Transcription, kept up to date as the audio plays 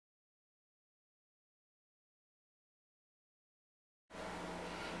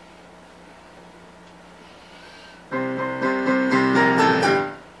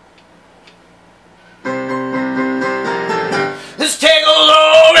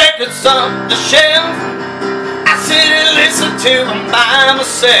up the shelf. I sit and listen to them by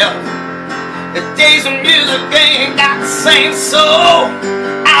myself. The days of music ain't got the same soul.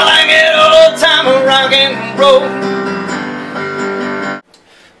 I like it old time rock and roll.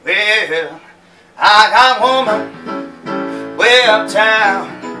 Well, I got a woman way uptown,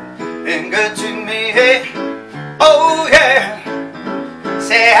 been good to me, hey. Oh yeah.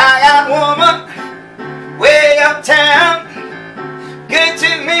 Say I got a woman way uptown, good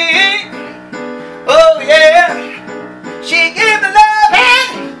to me. Oh yeah. She give the love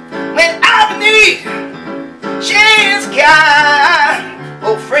when I'm in need. She's kind,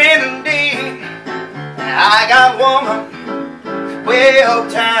 old friend indeed. I got a woman way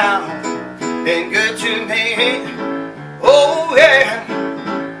uptown, been good to me. Oh yeah.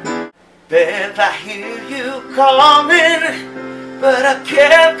 Bet I hear you calling, but I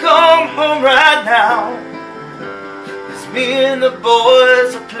can't come home right now. 'Cause me and the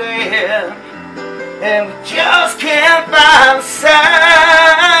boys are playing, and we just can't find a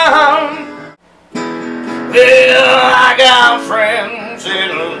sound. Well, I got friends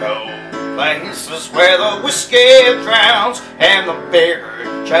in low places where the whiskey drowns and the beer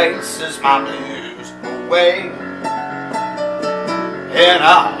chases my blues away, and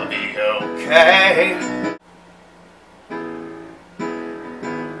I'll be okay.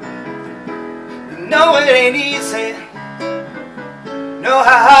 No, it ain't easy, know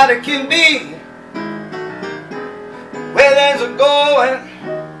how hard it can be. Where there's a going,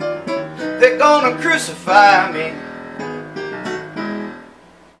 they're gonna crucify me.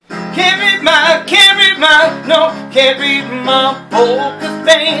 Can't read my, no, can't read my poker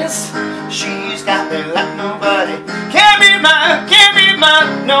face. She's got me like nobody. Can't read my,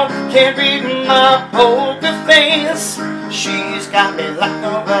 no, can't read my poker face. She's got me like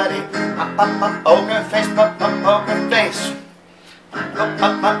nobody. Poker face, poker face.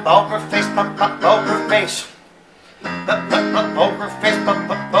 Poker face, poker face. Poker face,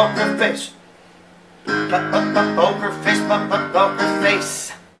 poker face. Poker face, poker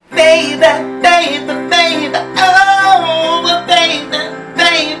face. Baby, baby, baby, oh, baby,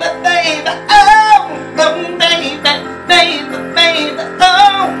 baby, baby, oh, oh, baby, baby, baby,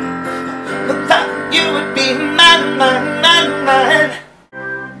 oh. I thought you would be mine, mine, mine, mine.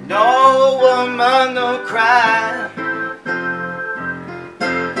 No woman, no cry.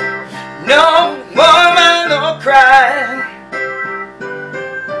 No woman, no cry.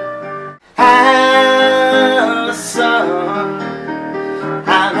 Allison, I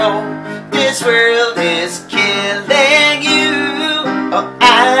know this world is killing you. Oh,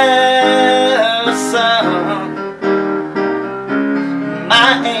 Allison,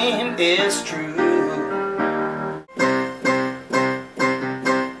 my aim is true.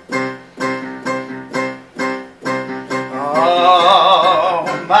 Oh,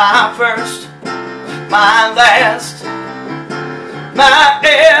 my first, my last, my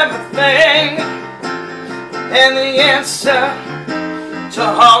everything, and the answer to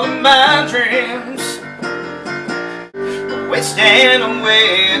all of my dreams. Wasting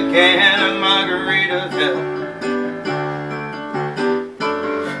away again in Margaritaville.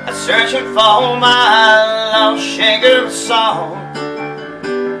 I'm searching for my lost shaker of salt.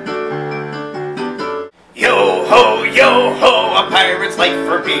 Yo ho, a pirate's late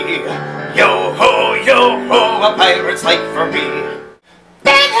for me. Yo ho, a pirate's late for me.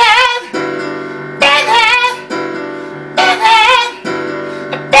 Bedhead, bedhead, bedhead,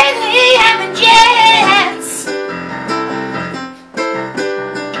 bedhead, I'm a jazz.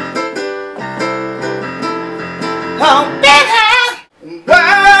 Oh, bedhead,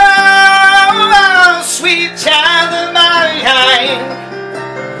 oh, sweet child of mine.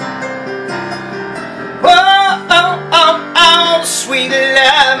 Oh, sweet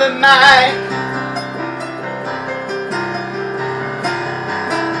love of mine.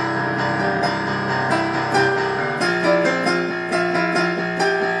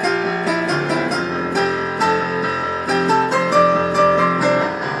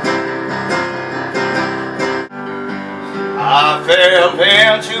 I fell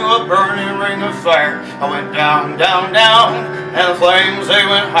into a burning ring of fire. I went down, down, down, and the flames, they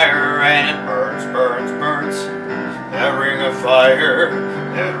went higher, and it burns, burns, burns. That ring of fire,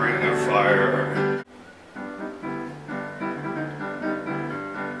 that ring of fire.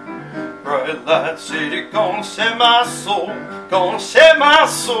 Bright light city, gonna set my soul on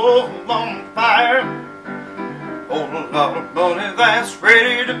fire. Hold a lot of money that's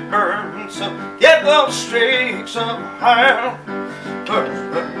ready to burn, so get those streaks up higher.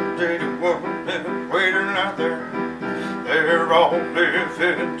 Dirty woman living, waiting out there. They're all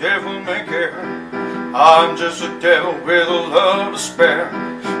living, devil may care. I'm just a devil with a love to spare.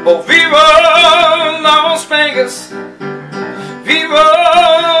 Oh, Vegas, people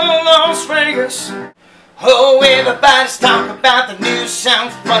Las Vegas. Oh, everybody's talking about the news,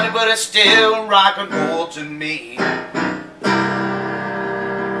 sounds funny, but it's still rock and roll to me.